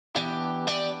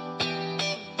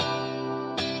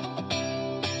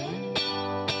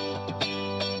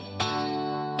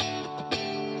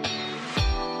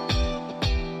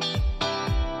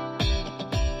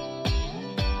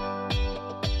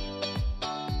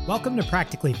Welcome to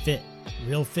Practically Fit,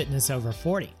 Real Fitness Over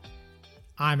 40.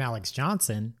 I'm Alex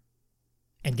Johnson,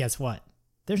 and guess what?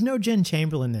 There's no Jen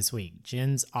Chamberlain this week.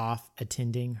 Jen's off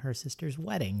attending her sister's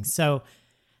wedding. So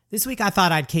this week I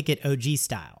thought I'd kick it OG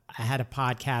style. I had a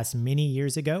podcast many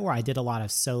years ago where I did a lot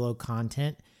of solo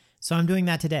content, so I'm doing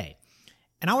that today.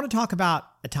 And I want to talk about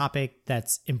a topic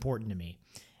that's important to me,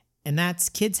 and that's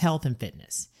kids' health and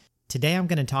fitness. Today, I'm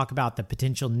going to talk about the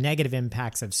potential negative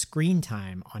impacts of screen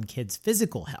time on kids'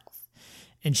 physical health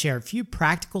and share a few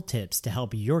practical tips to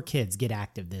help your kids get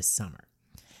active this summer.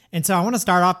 And so I want to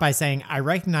start off by saying I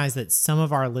recognize that some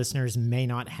of our listeners may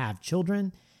not have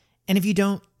children, and if you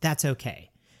don't, that's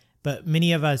okay. But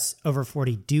many of us over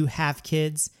 40 do have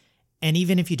kids, and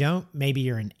even if you don't, maybe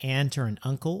you're an aunt or an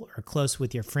uncle or close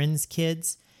with your friends'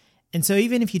 kids. And so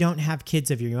even if you don't have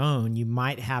kids of your own, you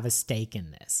might have a stake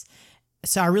in this.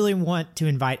 So I really want to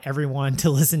invite everyone to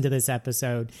listen to this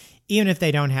episode, even if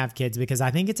they don't have kids, because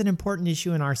I think it's an important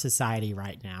issue in our society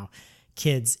right now,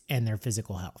 kids and their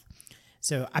physical health.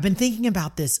 So I've been thinking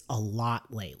about this a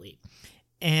lot lately.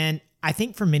 And I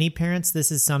think for many parents,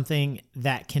 this is something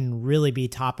that can really be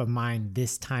top of mind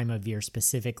this time of year,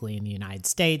 specifically in the United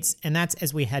States. And that's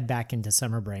as we head back into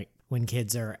summer break when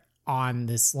kids are on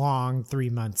this long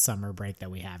 3-month summer break that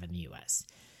we have in the US.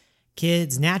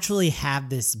 Kids naturally have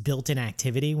this built-in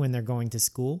activity when they're going to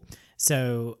school.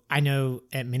 So I know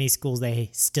at many schools they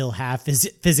still have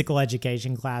physical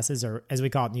education classes, or as we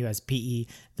call it in the US, PE,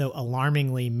 though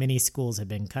alarmingly many schools have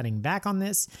been cutting back on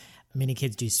this. Many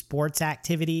kids do sports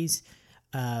activities,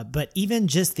 but even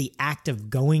just the act of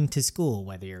going to school,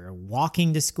 whether you're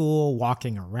walking to school,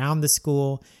 walking around the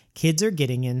school, kids are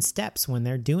getting in steps when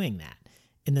they're doing that.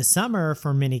 In the summer,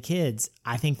 for many kids,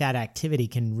 I think that activity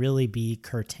can really be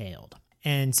curtailed.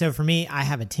 And so for me, I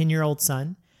have a 10-year-old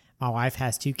son. My wife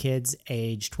has 2 kids,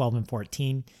 age 12 and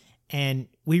 14. And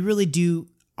we really do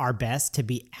our best to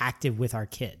be active with our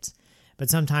kids. But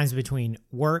sometimes between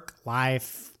work,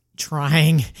 life,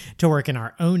 trying to work in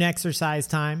our own exercise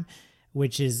time,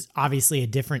 which is obviously a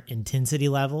different intensity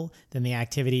level than the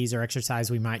activities or exercise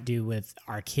we might do with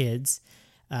our kids,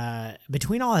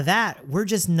 between all of that, we're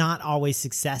just not always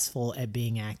successful at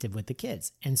being active with the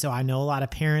kids. And so I know a lot of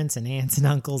parents and aunts and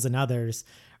uncles and others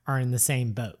are in the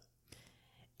same boat.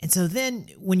 And so then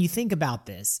when you think about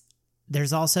this,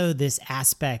 there's also this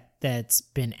aspect that's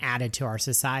been added to our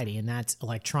society, and that's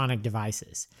electronic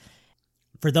devices.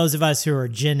 For those of us who are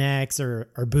Gen X or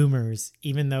boomers,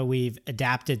 even though we've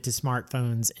adapted to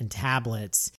smartphones and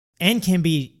tablets and can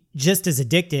be just as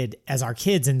addicted as our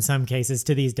kids in some cases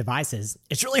to these devices,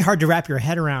 it's really hard to wrap your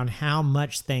head around how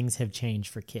much things have changed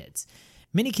for kids.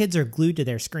 Many kids are glued to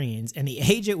their screens, and the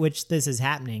age at which this is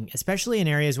happening, especially in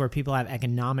areas where people have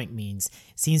economic means,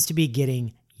 seems to be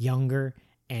getting younger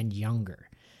and younger.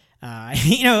 I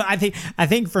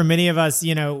think for many of us,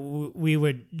 we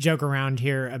would joke around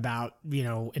here about,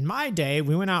 in my day,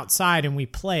 we went outside and we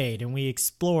played and we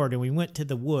explored and we went to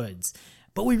the woods,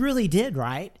 but we really did,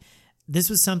 right? This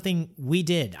was something we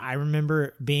did. I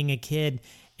remember being a kid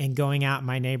and going out in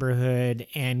my neighborhood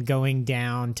and going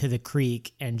down to the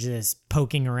creek and just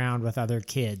poking around with other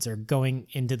kids, or going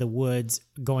into the woods,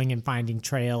 going and finding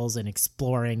trails and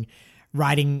exploring,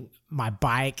 riding my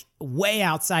bike way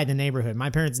outside the neighborhood. My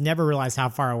parents never realized how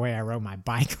far away I rode my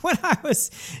bike when I was,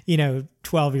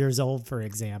 12 years old, for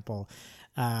example.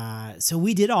 So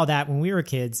we did all that when we were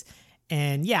kids.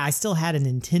 And yeah, I still had a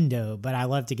Nintendo, but I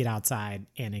love to get outside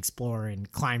and explore and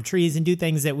climb trees and do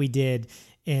things that we did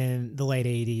in the late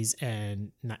 80s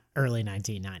and early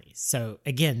 1990s. So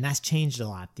again, that's changed a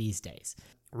lot these days.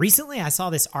 Recently, I saw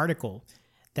this article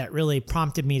that really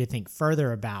prompted me to think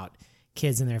further about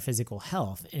kids and their physical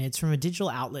health, and it's from a digital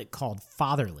outlet called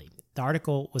Fatherly. The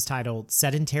article was titled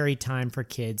 "Sedentary Time for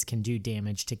Kids Can Do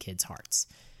Damage to Kids' Hearts."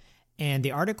 And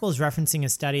the article is referencing a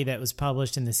study that was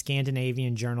published in the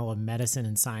Scandinavian Journal of Medicine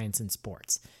and Science and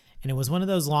Sports. And it was one of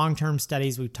those long-term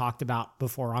studies we've talked about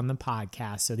before on the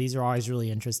podcast, so these are always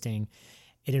really interesting.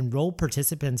 It enrolled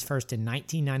participants first in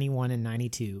 1991 and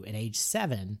 92 at age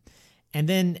 7, and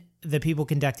then the people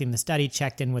conducting the study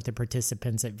checked in with the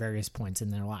participants at various points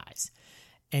in their lives.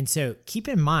 And so keep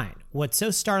in mind, what's so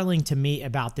startling to me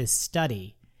about this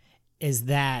study is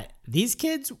that these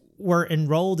kids were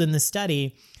enrolled in the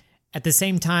study at the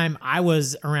same time I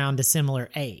was around a similar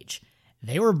age.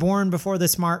 They were born before the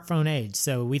smartphone age.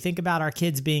 So we think about our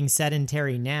kids being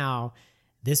sedentary now.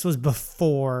 This was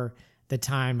before the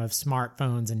time of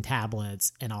smartphones and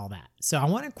tablets and all that. So I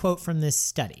want to quote from this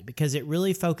study because it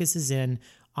really focuses in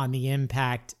on the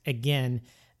impact, again,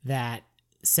 that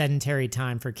sedentary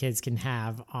time for kids can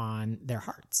have on their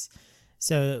hearts.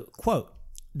 So, quote,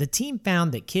 the team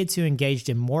found that kids who engaged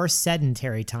in more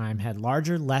sedentary time had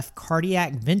larger left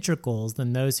cardiac ventricles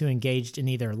than those who engaged in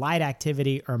either light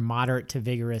activity or moderate to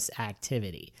vigorous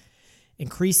activity.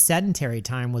 Increased sedentary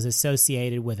time was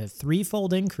associated with a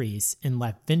threefold increase in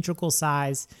left ventricle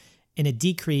size and a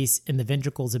decrease in the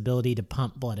ventricle's ability to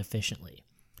pump blood efficiently.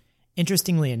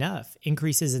 Interestingly enough,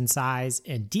 increases in size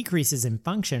and decreases in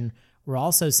function were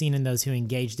also seen in those who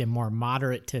engaged in more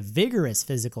moderate to vigorous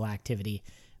physical activity,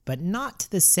 but not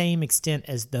to the same extent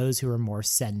as those who were more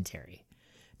sedentary.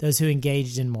 Those who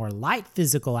engaged in more light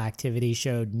physical activity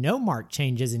showed no marked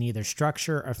changes in either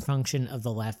structure or function of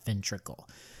the left ventricle.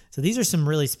 So these are some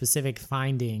really specific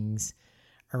findings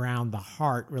around the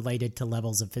heart related to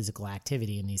levels of physical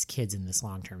activity in these kids in this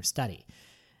long-term study.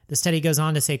 The study goes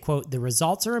on to say, quote, "The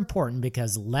results are important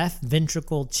because left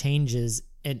ventricular changes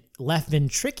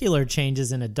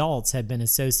in adults have been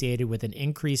associated with an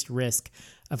increased risk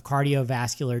of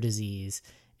cardiovascular disease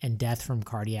and death from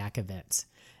cardiac events,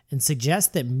 and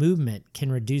suggest that movement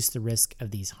can reduce the risk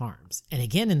of these harms." And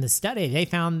again, in the study, they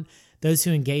found those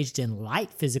who engaged in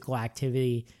light physical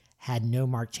activity had no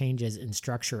marked changes in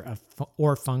structure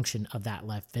or function of that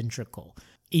left ventricle.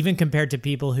 Even compared to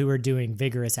people who were doing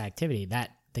vigorous activity,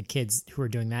 that the kids who were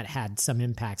doing that had some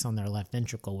impacts on their left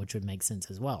ventricle, which would make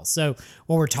sense as well. So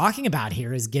what we're talking about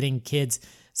here is getting kids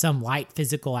some light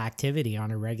physical activity on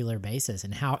a regular basis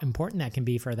and how important that can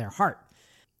be for their heart.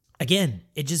 Again,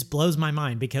 it just blows my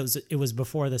mind because it was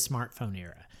before the smartphone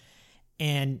era.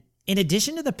 And in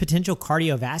addition to the potential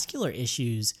cardiovascular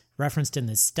issues referenced in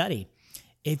this study,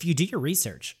 if you do your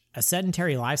research, a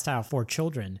sedentary lifestyle for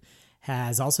children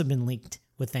has also been linked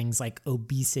with things like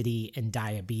obesity and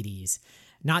diabetes,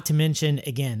 not to mention,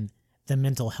 again, the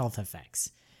mental health effects.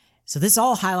 So this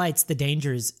all highlights the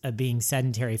dangers of being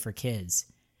sedentary for kids.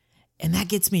 And that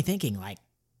gets me thinking, like,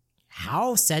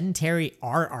 how sedentary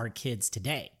are our kids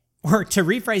today? Or to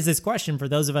rephrase this question for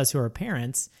those of us who are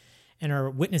parents and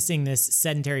are witnessing this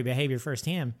sedentary behavior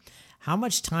firsthand, how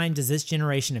much time does this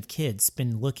generation of kids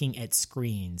spend looking at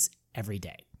screens every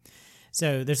day?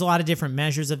 So there's a lot of different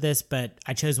measures of this, but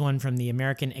I chose one from the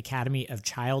American Academy of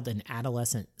Child and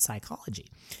Adolescent Psychology.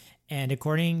 And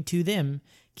according to them,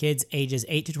 kids ages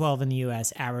 8 to 12 in the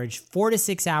U.S. average 4 to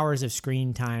 6 hours of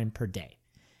screen time per day.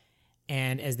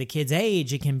 And as the kids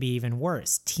age, it can be even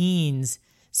worse. Teens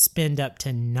spend up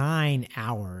to 9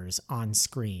 hours on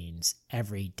screens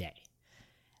every day.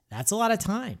 That's a lot of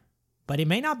time, but it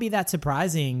may not be that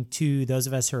surprising to those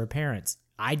of us who are parents.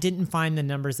 I didn't find the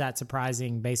numbers that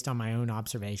surprising based on my own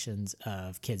observations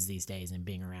of kids these days and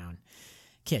being around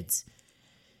kids.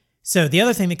 So the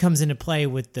other thing that comes into play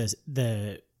with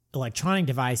the electronic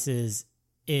devices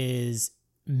is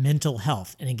mental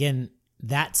health. And again,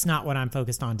 that's not what I'm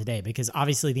focused on today, because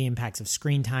obviously the impacts of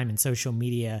screen time and social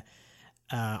media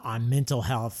on mental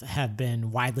health have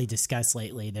been widely discussed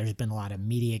lately. There's been a lot of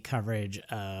media coverage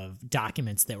of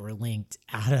documents that were linked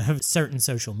out of certain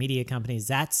social media companies.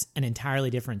 That's an entirely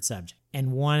different subject,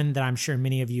 and one that I'm sure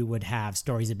many of you would have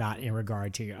stories about in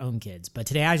regard to your own kids. But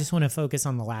today I just want to focus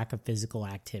on the lack of physical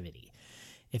activity.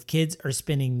 If kids are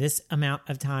spending this amount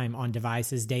of time on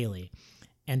devices daily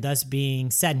and thus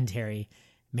being sedentary,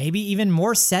 maybe even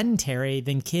more sedentary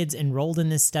than kids enrolled in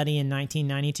this study in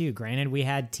 1992. Granted, we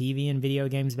had TV and video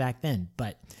games back then,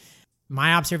 but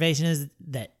my observation is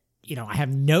that, I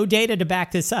have no data to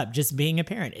back this up, just being a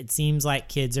parent. It seems like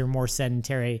kids are more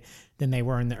sedentary than they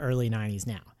were in the early 90s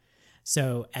now.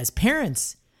 So as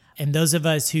parents, and those of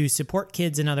us who support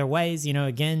kids in other ways,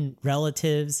 again,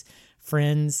 relatives,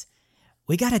 friends,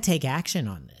 we got to take action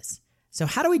on this. So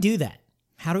how do we do that?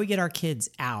 How do we get our kids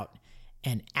out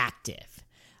and active?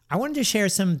 I wanted to share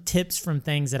some tips from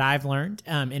things that I've learned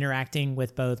interacting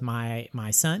with both my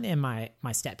son and my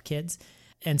stepkids.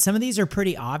 And some of these are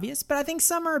pretty obvious, but I think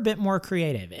some are a bit more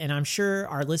creative. And I'm sure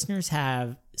our listeners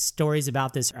have stories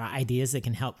about this or ideas that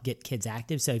can help get kids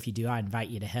active. So if you do, I invite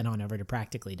you to head on over to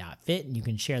practically.fit and you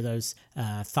can share those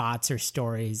thoughts or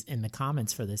stories in the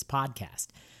comments for this podcast.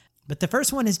 But the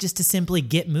first one is just to simply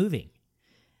get moving.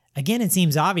 Again, it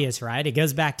seems obvious, right? It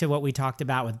goes back to what we talked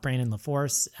about with Brandon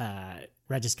LaForce,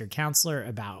 registered counselor,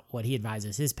 about what he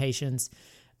advises his patients.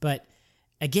 But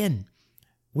again,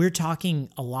 we're talking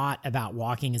a lot about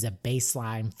walking as a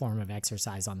baseline form of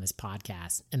exercise on this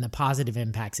podcast and the positive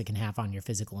impacts it can have on your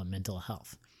physical and mental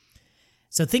health.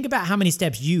 So think about how many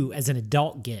steps you as an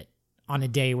adult get on a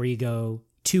day where you go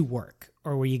to work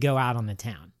or where you go out on the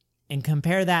town, and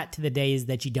compare that to the days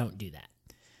that you don't do that.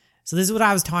 So this is what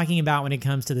I was talking about when it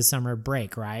comes to the summer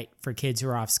break, right? For kids who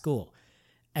are off school.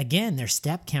 Again, their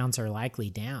step counts are likely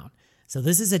down. So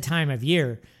this is a time of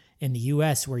year in the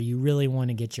U.S. where you really want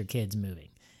to get your kids moving.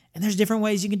 And there's different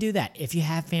ways you can do that. If you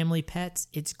have family pets,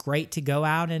 it's great to go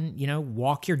out and,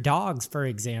 walk your dogs, for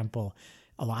example.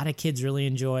 A lot of kids really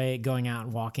enjoy going out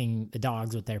and walking the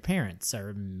dogs with their parents.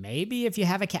 Or maybe if you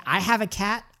have a cat. I have a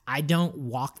cat. I don't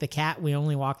walk the cat. We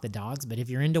only walk the dogs. But if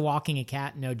you're into walking a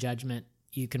cat, no judgment,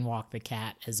 you can walk the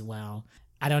cat as well.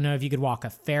 I don't know if you could walk a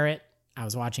ferret. I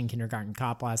was watching Kindergarten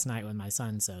Cop last night with my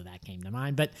son, so that came to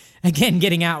mind. But again,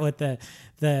 getting out with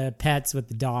the pets, with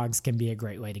the dogs, can be a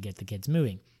great way to get the kids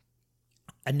moving.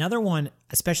 Another one,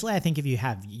 especially I think if you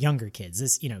have younger kids,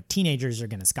 this, teenagers are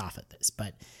going to scoff at this,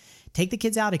 but take the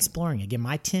kids out exploring. Again,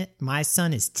 my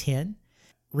son is 10.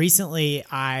 Recently,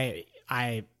 I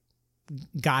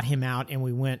got him out and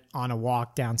we went on a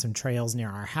walk down some trails near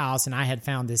our house, and I had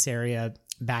found this area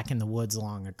back in the woods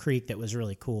along a creek that was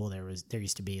really cool. There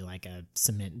used to be like a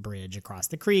cement bridge across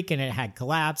the creek, and it had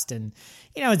collapsed, and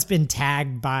it's been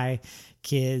tagged by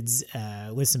kids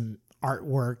with some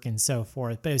artwork and so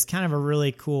forth, but it was kind of a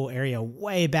really cool area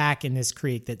way back in this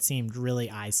creek that seemed really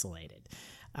isolated.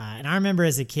 And I remember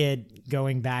as a kid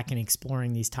going back and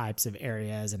exploring these types of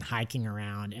areas and hiking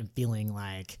around and feeling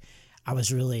like I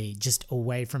was really just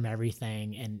away from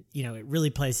everything. And, it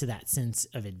really plays to that sense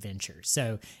of adventure.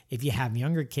 So if you have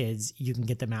younger kids, you can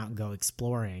get them out and go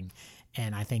exploring,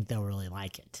 and I think they'll really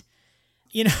like it.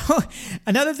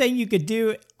 Another thing you could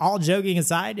do, all joking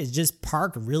aside, is just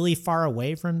park really far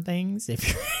away from things.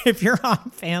 If you're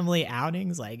on family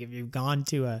outings, like if you've gone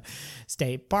to a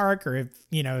state park, or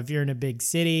if you're in a big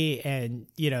city and,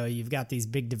 you've got these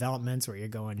big developments where you're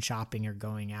going shopping or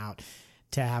going out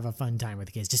to have a fun time with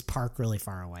the kids, just park really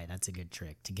far away. That's a good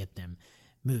trick to get them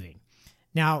moving.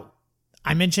 Now,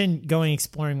 I mentioned going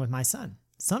exploring with my son.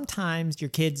 Sometimes your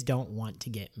kids don't want to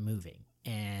get moving.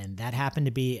 And that happened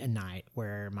to be a night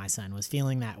where my son was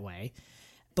feeling that way.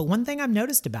 But one thing I've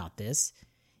noticed about this,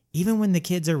 even when the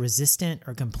kids are resistant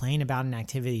or complain about an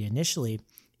activity initially,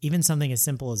 even something as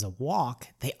simple as a walk,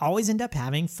 they always end up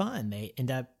having fun. They end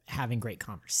up having great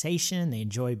conversation. They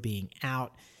enjoy being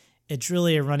out. It's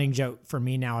really a running joke for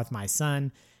me now with my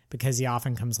son, because he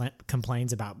often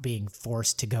complains about being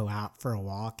forced to go out for a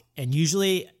walk. And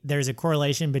usually there's a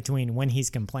correlation between when he's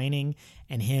complaining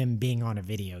and him being on a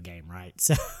video game, right?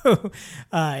 So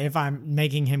if I'm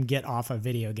making him get off a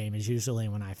video game is usually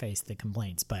when I face the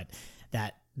complaints. But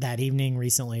that evening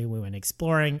recently we went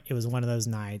exploring. It was one of those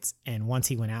nights. And once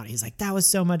he went out, he's like, "That was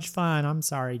so much fun. I'm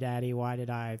sorry, Daddy. Why did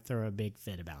I throw a big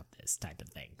fit about this?" type of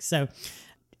thing. So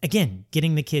again,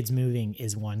 getting the kids moving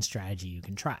is one strategy you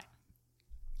can try.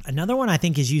 Another one I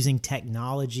think is using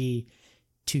technology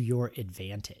to your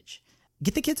advantage.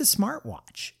 Get the kids a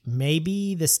smartwatch.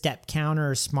 Maybe the step counter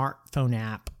or smartphone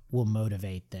app will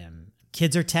motivate them.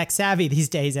 Kids are tech savvy these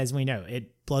days, as we know.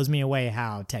 It blows me away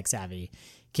how tech savvy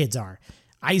kids are.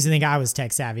 I used to think I was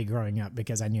tech savvy growing up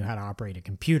because I knew how to operate a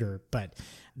computer, but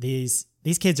these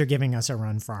kids are giving us a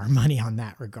run for our money on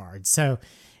that regard. So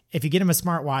if you get them a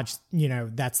smartwatch,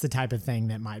 that's the type of thing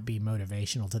that might be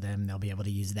motivational to them. They'll be able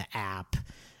to use the app,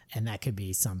 and that could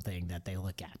be something that they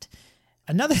look at.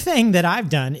 Another thing that I've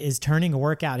done is turning a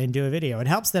workout into a video. It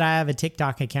helps that I have a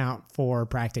TikTok account for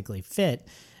Practically Fit.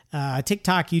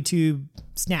 TikTok, YouTube,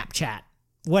 Snapchat,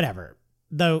 whatever.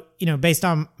 Though, based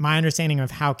on my understanding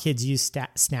of how kids use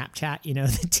Snapchat,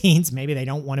 the teens, maybe they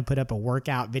don't want to put up a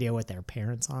workout video with their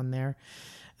parents on there.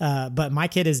 But my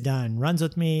kid has done runs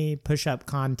with me, push-up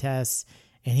contests,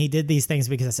 and he did these things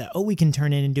because I said, we can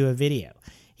turn it into a video.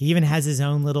 He even has his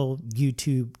own little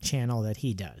YouTube channel that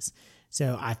he does.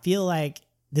 So I feel like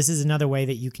this is another way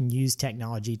that you can use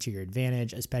technology to your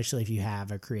advantage, especially if you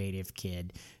have a creative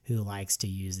kid who likes to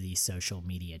use these social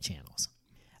media channels.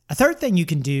 A third thing you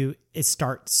can do is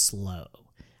start slow.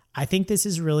 I think this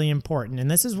is really important. And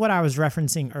this is what I was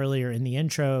referencing earlier in the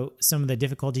intro. Some of the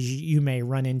difficulties you may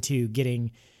run into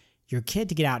getting your kid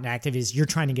to get out and active is you're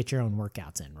trying to get your own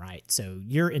workouts in, right? So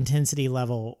your intensity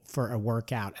level for a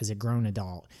workout as a grown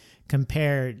adult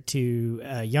compared to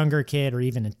a younger kid or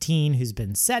even a teen who's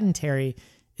been sedentary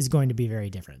is going to be very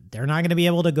different. They're not going to be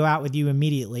able to go out with you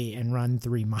immediately and run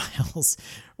 3 miles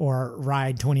or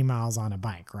ride 20 miles on a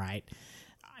bike, right?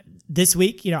 This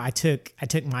week, I took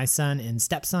my son and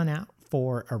stepson out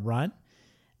for a run.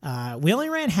 We only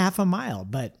ran half a mile,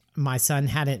 but my son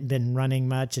hadn't been running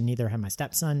much, and neither had my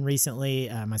stepson recently.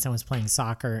 My son was playing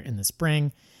soccer in the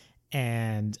spring,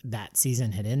 and that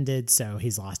season had ended, so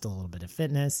he's lost a little bit of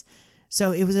fitness.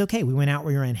 So it was okay. We went out,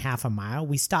 we ran half a mile.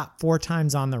 We stopped 4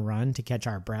 times on the run to catch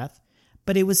our breath,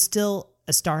 but it was still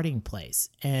a starting place.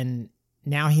 And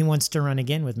now he wants to run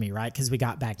again with me, right? Because we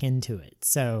got back into it.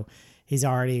 So he's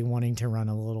already wanting to run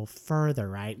a little further,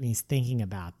 right? And he's thinking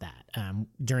about that.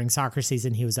 During soccer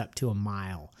season, he was up to a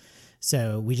mile.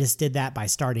 So we just did that by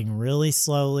starting really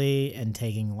slowly and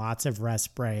taking lots of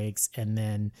rest breaks. And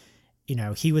then,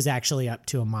 he was actually up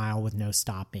to a mile with no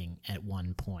stopping at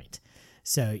one point.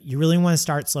 So you really want to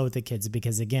start slow with the kids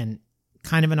because, again,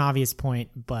 kind of an obvious point,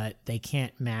 but they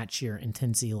can't match your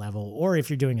intensity level, or if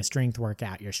you're doing a strength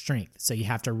workout, your strength. So you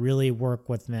have to really work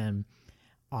with them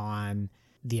on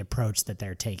the approach that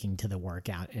they're taking to the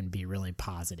workout and be really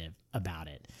positive about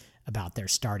it, about their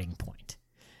starting point.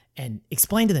 And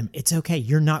explain to them, it's okay.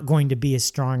 You're not going to be as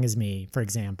strong as me, for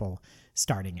example,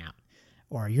 starting out,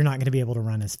 or you're not going to be able to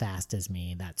run as fast as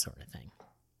me, that sort of thing.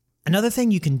 Another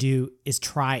thing you can do is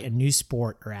try a new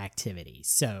sport or activity.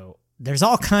 So there's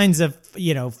all kinds of,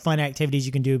 fun activities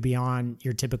you can do beyond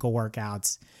your typical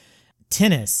workouts.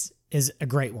 Tennis is a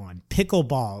great one.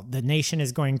 Pickleball. The nation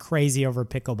is going crazy over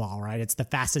pickleball, right? It's the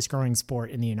fastest growing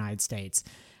sport in the United States.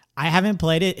 I haven't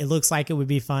played it. It looks like it would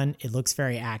be fun. It looks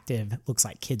very active. It looks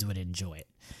like kids would enjoy it.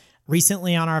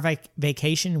 Recently on our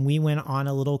vacation, we went on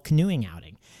a little canoeing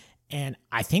outing. And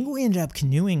I think we ended up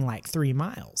canoeing like 3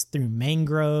 miles through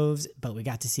mangroves, but we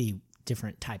got to see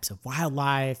different types of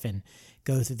wildlife and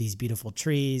go through these beautiful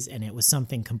trees. And it was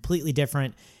something completely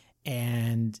different.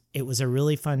 And it was a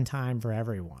really fun time for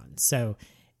everyone. So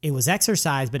it was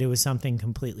exercise, but it was something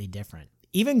completely different.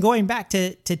 Even going back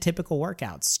to typical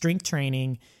workouts, strength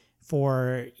training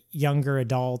for younger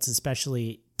adults,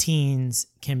 especially teens,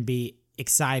 can be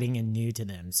exciting and new to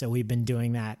them. So we've been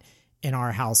doing that in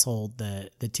our household. The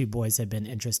 2 boys have been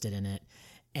interested in it.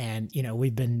 And,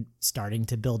 we've been starting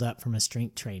to build up from a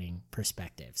strength training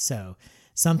perspective. So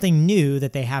something new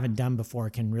that they haven't done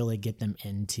before can really get them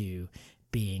into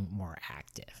being more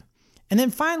active. And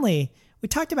then finally, we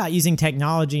talked about using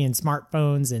technology and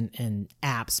smartphones and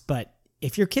apps, but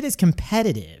if your kid is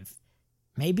competitive,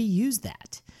 maybe use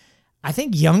that. I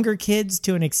think younger kids,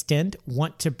 to an extent,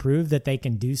 want to prove that they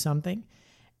can do something.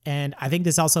 And I think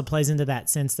this also plays into that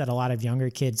sense that a lot of younger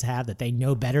kids have, that they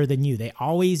know better than you. They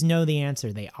always know the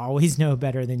answer. They always know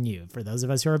better than you. For those of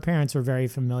us who are parents, we're very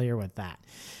familiar with that.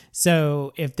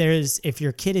 So if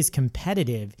your kid is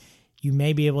competitive, you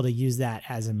may be able to use that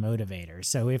as a motivator.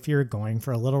 So if you're going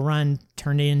for a little run,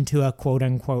 turn it into a quote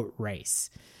unquote race.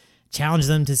 Challenge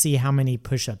them to see how many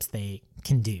push-ups they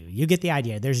can do. You get the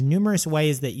idea. There's numerous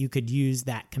ways that you could use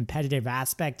that competitive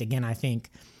aspect. Again, I think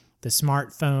the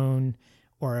smartphone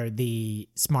or the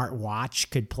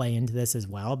smartwatch could play into this as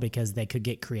well, because they could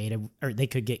get creative, or they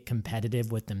could get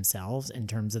competitive with themselves in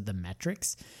terms of the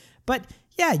metrics. But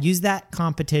yeah, use that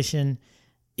competition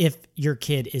if your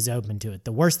kid is open to it.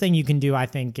 The worst thing you can do, I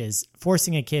think, is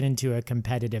forcing a kid into a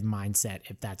competitive mindset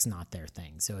if that's not their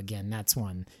thing. So again, that's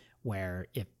one where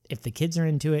if the kids are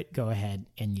into it, go ahead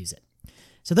and use it.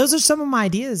 So those are some of my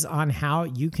ideas on how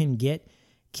you can get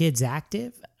kids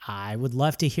active. I would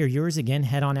love to hear yours. Again,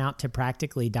 head on out to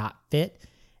practically.fit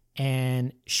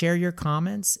and share your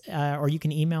comments, or you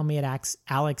can email me at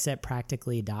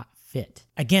alex@practically.fit.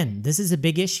 Again, this is a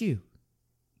big issue.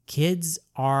 Kids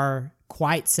are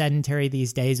quite sedentary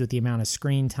these days with the amount of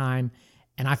screen time,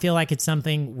 and I feel like it's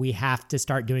something we have to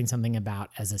start doing something about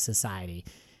as a society.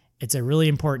 It's a really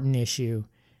important issue,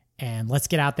 and let's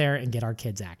get out there and get our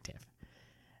kids active.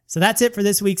 So that's it for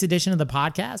this week's edition of the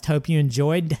podcast. Hope you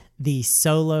enjoyed the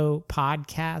solo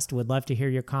podcast. Would love to hear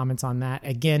your comments on that.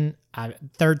 Again,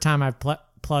 third time I've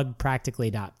plugged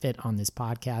practically.fit on this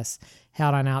podcast.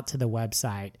 Head on out to the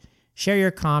website. Share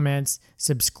your comments.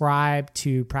 Subscribe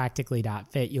to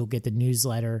practically.fit. You'll get the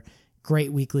newsletter.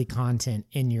 Great weekly content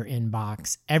in your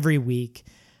inbox every week.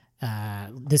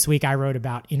 This week I wrote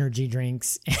about energy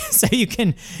drinks. So you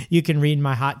can read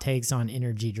my hot takes on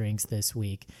energy drinks this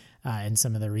week. And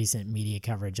some of the recent media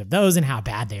coverage of those and how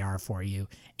bad they are for you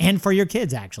and for your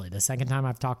kids, actually. The second time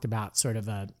I've talked about sort of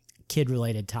a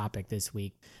kid-related topic this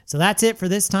week. So that's it for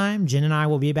this time. Jen and I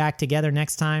will be back together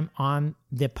next time on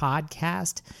the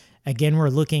podcast. Again, we're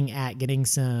looking at getting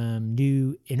some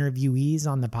new interviewees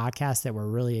on the podcast that we're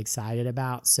really excited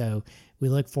about. So we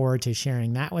look forward to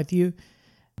sharing that with you.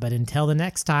 But until the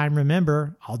next time,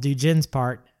 remember, I'll do Jen's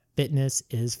part. Fitness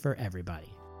is for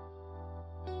everybody.